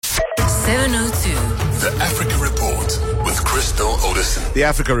702. The Africa Report with Crystal Odison. The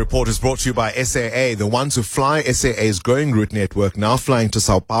Africa Report is brought to you by SAA, the ones who fly SAA's growing route network, now flying to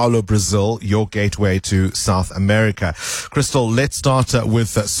Sao Paulo, Brazil, your gateway to South America. Crystal, let's start with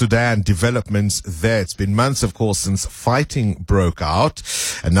Sudan developments there. It's been months, of course, since fighting broke out.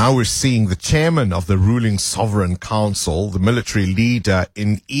 And now we're seeing the chairman of the ruling sovereign council, the military leader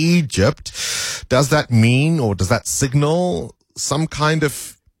in Egypt. Does that mean, or does that signal some kind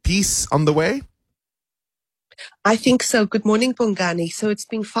of peace on the way? I think so. Good morning, Bongani. So it's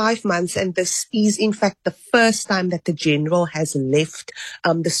been 5 months, and this is, in fact, the first time that the general has left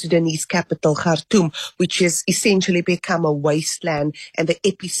the Sudanese capital, Khartoum, which has essentially become a wasteland and the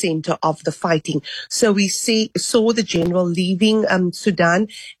epicenter of the fighting. So we saw the general leaving Sudan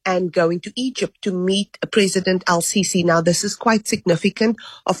and going to Egypt to meet President El Sisi. Now, this is quite significant.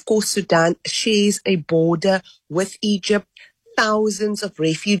 Of course, Sudan shares a border with Egypt. Thousands of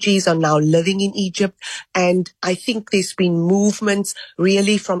refugees are now living in Egypt, and I think there's been movements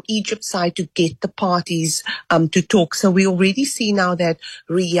really from Egypt's side to get the parties to talk. So we already see now that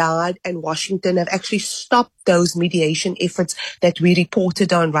Riyadh and Washington have actually stopped those mediation efforts that we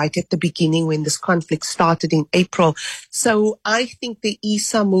reported on right at the beginning when this conflict started in April. So I think there is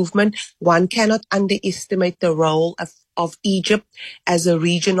some movement. One cannot underestimate the role of Egypt as a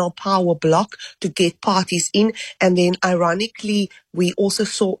regional power bloc to get parties in. And then ironically, we also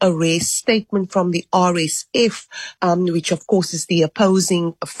saw a rare statement from the RSF, which of course is the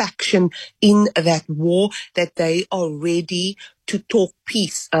opposing faction in that war, that they are ready to talk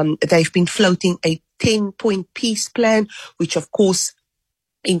peace. They've been floating a 10-point peace plan, which of course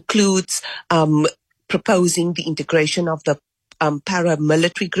includes proposing the integration of the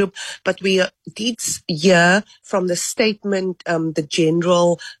paramilitary group. But we did hear from the statement the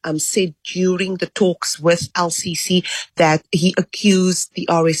general said during the talks with El Sisi that he accused the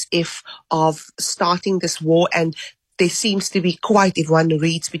RSF of starting this war, and there seems to be quite, if one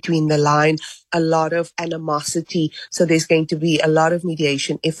reads between the line, a lot of animosity. So there's going to be a lot of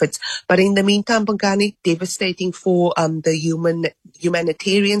mediation efforts. But in the meantime, Bongani, devastating for the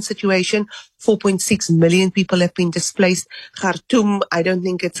humanitarian situation. 4.6 million people have been displaced. Khartoum, I don't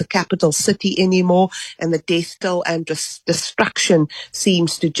think it's a capital city anymore. And the death toll and destruction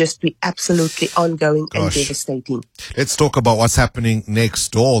seems to just be absolutely ongoing and devastating. Let's talk about what's happening next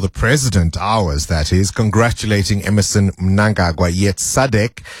door. The president, ours that is, congratulating Emmerson Mnangagwa, yet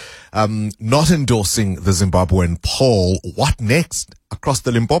SADC not endorsing the Zimbabwean poll. What next across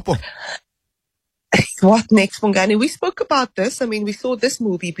the Limpopo? What next, Bongani? We spoke about this. I mean, we saw this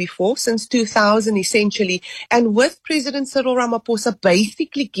movie before, since 2000 essentially. And with President Cyril Ramaphosa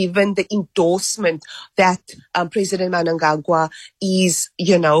basically given the endorsement that President Mnangagwa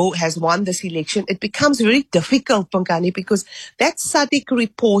has won this election, it becomes very difficult, Bongani, because that SADC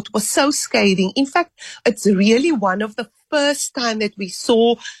report was so scathing. In fact, it's really one of the first time that we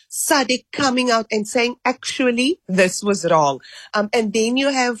saw SADC coming out and saying, actually, this was wrong. And then you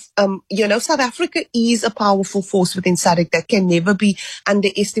have, South Africa is a powerful force within SADC that can never be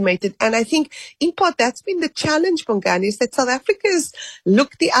underestimated. And I think, in part, that's been the challenge, Bongani, is that South Africa has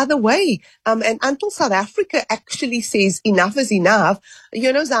looked the other way. And until South Africa actually says enough is enough,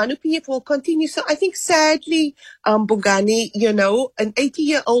 ZANU-PF will continue. So I think, sadly, Bongani, an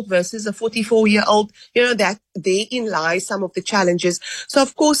 80-year-old versus a 44-year-old, that therein lies some of the challenges. So,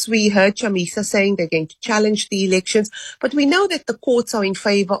 of course, we heard Chamisa saying they're going to challenge the elections, but we know that the courts are in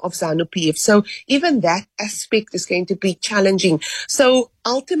favor of ZANU-PF. So even that aspect is going to be challenging. So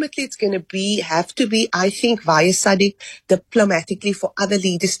ultimately, it's going to have to be, I think, via SADC diplomatically for other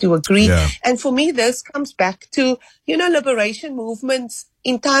leaders to agree. Yeah. And for me, this comes back to, liberation movements.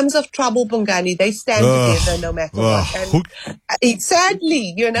 In times of trouble, Bongani, they stand together no matter what. And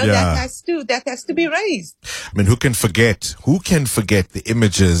sadly, that has to be raised. I mean, who can forget the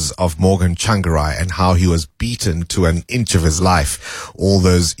images of Morgan Tsvangirai and how he was beaten to an inch of his life all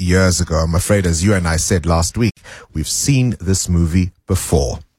those years ago? I'm afraid, as you and I said last week, we've seen this movie before.